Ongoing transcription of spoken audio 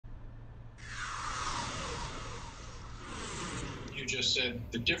just said,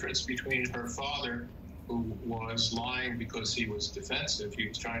 the difference between her father, who was lying because he was defensive, he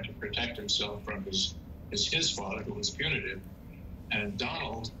was trying to protect himself from his father, who was punitive, and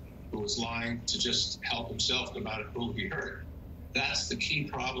Donald, who was lying to just help himself no matter who he hurt. That's the key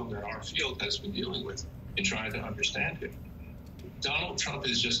problem that our field has been dealing with in trying to understand him. Donald Trump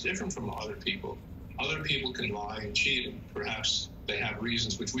is just different from other people. Other people can lie and cheat, and perhaps they have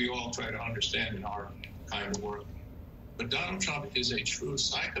reasons which we all try to understand in our kind of world. But Donald Trump is a true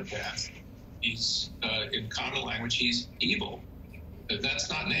psychopath. He's, in common language, he's evil. That's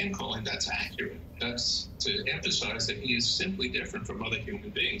not name calling, that's accurate. That's to emphasize that he is simply different from other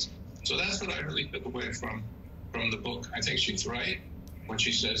human beings. So that's what I really took away from the book. I think she's right when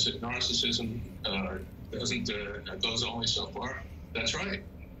she says that narcissism goes only so far. That's right.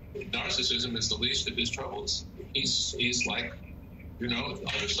 Narcissism is the least of his troubles. He's like, you know,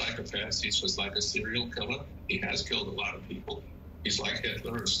 other psychopaths. He's just like a serial killer. He has killed a lot of people. He's like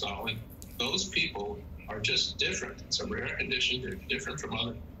Hitler or Stalin. Those people are just different. It's a rare condition. They're different from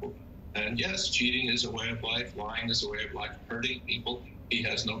other people. And yes, cheating is a way of life. Lying is a way of life. Hurting people. He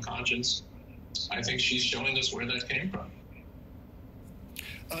has no conscience. I think she's showing us where that came from.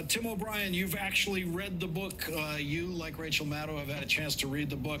 Tim O'Brien, you've actually read the book. You, like Rachel Maddow, have had a chance to read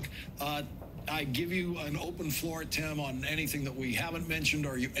the book. I give you an open floor, Tim, on anything that we haven't mentioned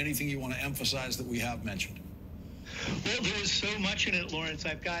or anything you want to emphasize that we have mentioned. Well, there's so much in it, Lawrence.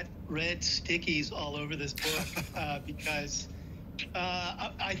 I've got red stickies all over this book because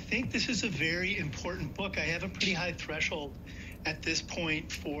I think this is a very important book. I have a pretty high threshold at this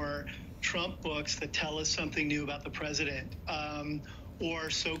point for Trump books that tell us something new about the president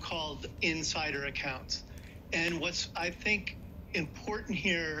or so-called insider accounts. And what's, I think, important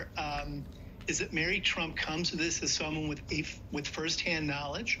here is that Mary Trump comes to this as someone with firsthand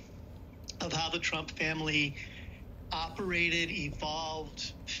knowledge of how the Trump family operated,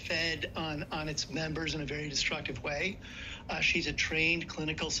 evolved, fed on its members in a very destructive way. She's a trained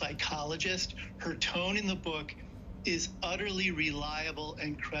clinical psychologist. Her tone in the book is utterly reliable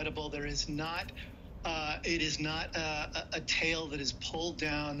and credible. There is not, it is not a tale that is pulled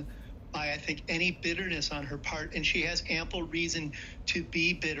down by, I think, any bitterness on her part. And she has ample reason to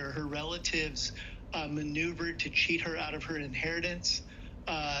be bitter. Her relatives maneuvered to cheat her out of her inheritance.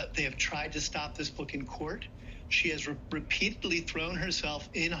 They have tried to stop this book in court. She has repeatedly thrown herself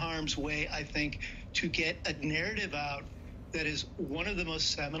in harm's way, I think, to get a narrative out that is one of the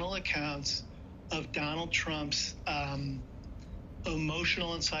most seminal accounts of Donald Trump's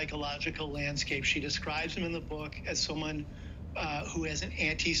emotional and psychological landscape. She describes him in the book as someone who has an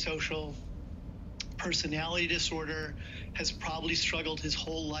antisocial personality disorder, has probably struggled his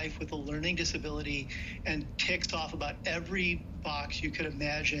whole life with a learning disability, and ticks off about every box you could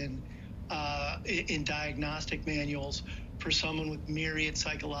imagine in diagnostic manuals for someone with myriad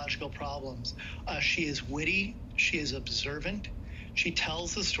psychological problems. She is witty, she is observant, she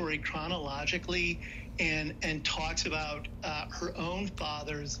tells the story chronologically and talks about her own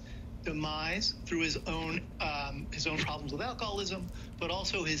father's demise through his own problems with alcoholism, but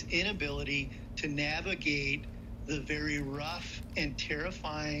also his inability to navigate the very rough and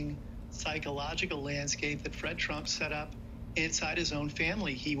terrifying psychological landscape that Fred Trump set up inside his own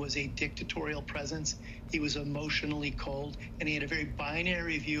family. He was a dictatorial presence. He was emotionally cold, and he had a very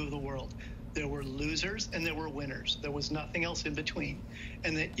binary view of the world. There were losers and there were winners. There was nothing else in between.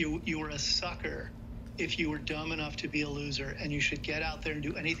 And that you were a sucker if you were dumb enough to be a loser, and you should get out there and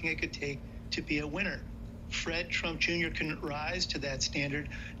do anything it could take to be a winner. Fred Trump Jr. couldn't rise to that standard.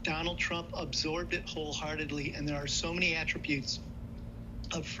 Donald Trump absorbed it wholeheartedly, and there are so many attributes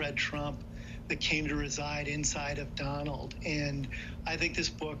of Fred Trump that came to reside inside of Donald. And I think this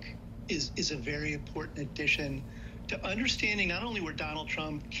book is a very important addition to understanding not only where Donald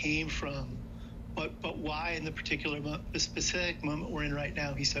Trump came from, but why in the specific moment we're in right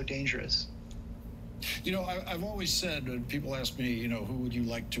now, he's so dangerous. You know, I've always said, when people ask me, you know, who would you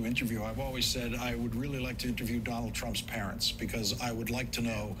like to interview? I've always said I would really like to interview Donald Trump's parents, because I would like to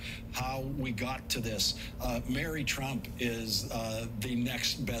know how we got to this. Mary Trump is the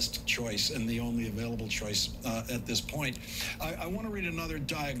next best choice and the only available choice at this point. I want to read another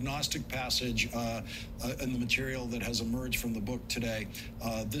diagnostic passage in the material that has emerged from the book today.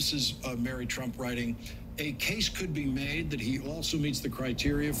 This is Mary Trump writing, "A case could be made that he also meets the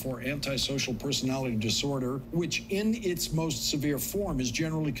criteria for antisocial personality disorder, which in its most severe form is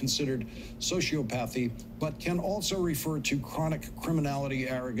generally considered sociopathy, but can also refer to chronic criminality,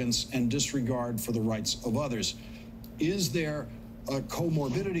 arrogance, and disregard for the rights of others. Is there a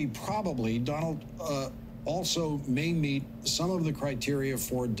comorbidity? Probably. Donald also may meet some of the criteria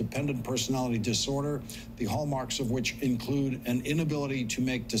for dependent personality disorder, the hallmarks of which include an inability to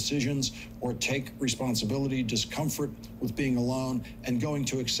make decisions or take responsibility, discomfort with being alone, and going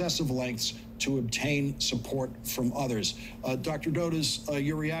to excessive lengths to obtain support from others. Dr. Dodes,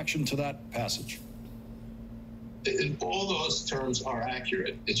 your reaction to that passage? All those terms are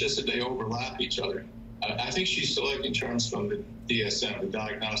accurate. It's just that they overlap each other. I think she's selecting terms from the DSM, the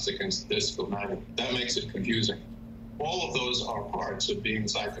Diagnostic and Statistical Manual. That makes it confusing. All of those are parts of being a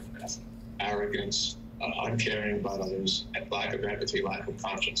psychopath. Arrogance, uncaring about others, lack of empathy, lack of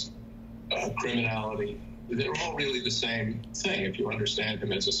conscience, criminality. They're all really the same thing if you understand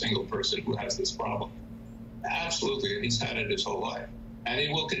him as a single person who has this problem. Absolutely, and he's had it his whole life. And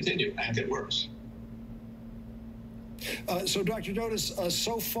it will continue and get worse. So, Dr. Dodes,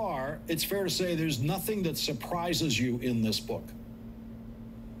 so far, it's fair to say there's nothing that surprises you in this book.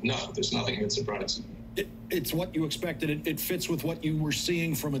 No, there's nothing that surprises me. It's what you expected. It fits with what you were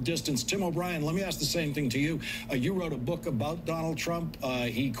seeing from a distance. Tim O'Brien, let me ask the same thing to you. You wrote a book about Donald Trump.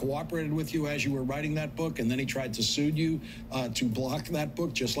 He cooperated with you as you were writing that book, and then he tried to sue you to block that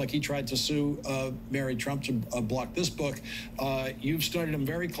book, just like he tried to sue Mary Trump to block this book. You've studied him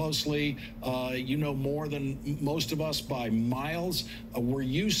very closely. You know more than most of us by miles. Were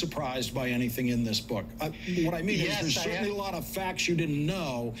you surprised by anything in this book? What I mean is there's certainly a lot of facts you didn't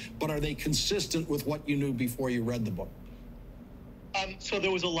know, but are they consistent with what you knew before you read the book? So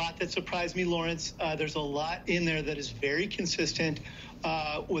there was a lot that surprised me, Lawrence. There's a lot in there that is very consistent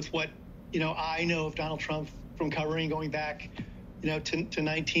with what I know of Donald Trump from covering going back to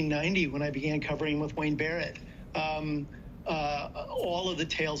 1990 when I began covering with Wayne Barrett. All of the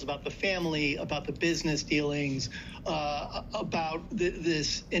tales about the family, about the business dealings, about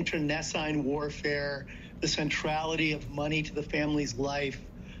this internecine warfare, the centrality of money to the family's life,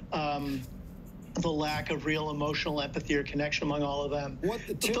 the lack of real emotional empathy or connection among all of them. What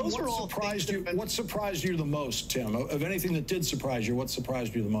surprised you the most, Tim? Of anything that did surprise you, what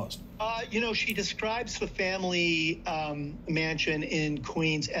surprised you the most? She describes the family mansion in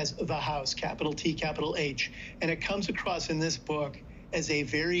Queens as the house, capital T, capital H. And it comes across in this book as a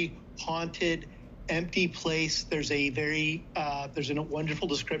very haunted, empty place. There's a wonderful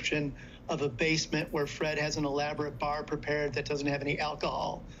description of a basement where Fred has an elaborate bar prepared that doesn't have any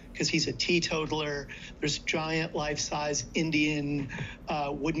alcohol because he's a teetotaler. There's giant life-size Indian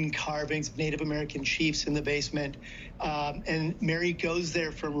wooden carvings of Native American chiefs in the basement. And Mary goes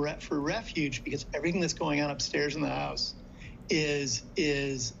there for refuge because everything that's going on upstairs in the house it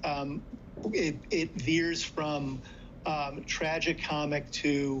veers from tragicomic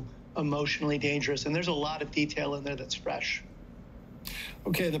to emotionally dangerous. And there's a lot of detail in there that's fresh.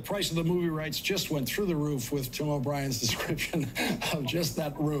 Okay, the price of the movie rights just went through the roof with Tim O'Brien's description of just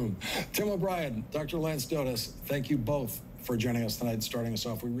that room. Tim O'Brien, Dr. Lance Dodes, thank you both for joining us tonight and starting us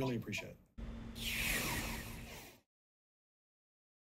off. We really appreciate it.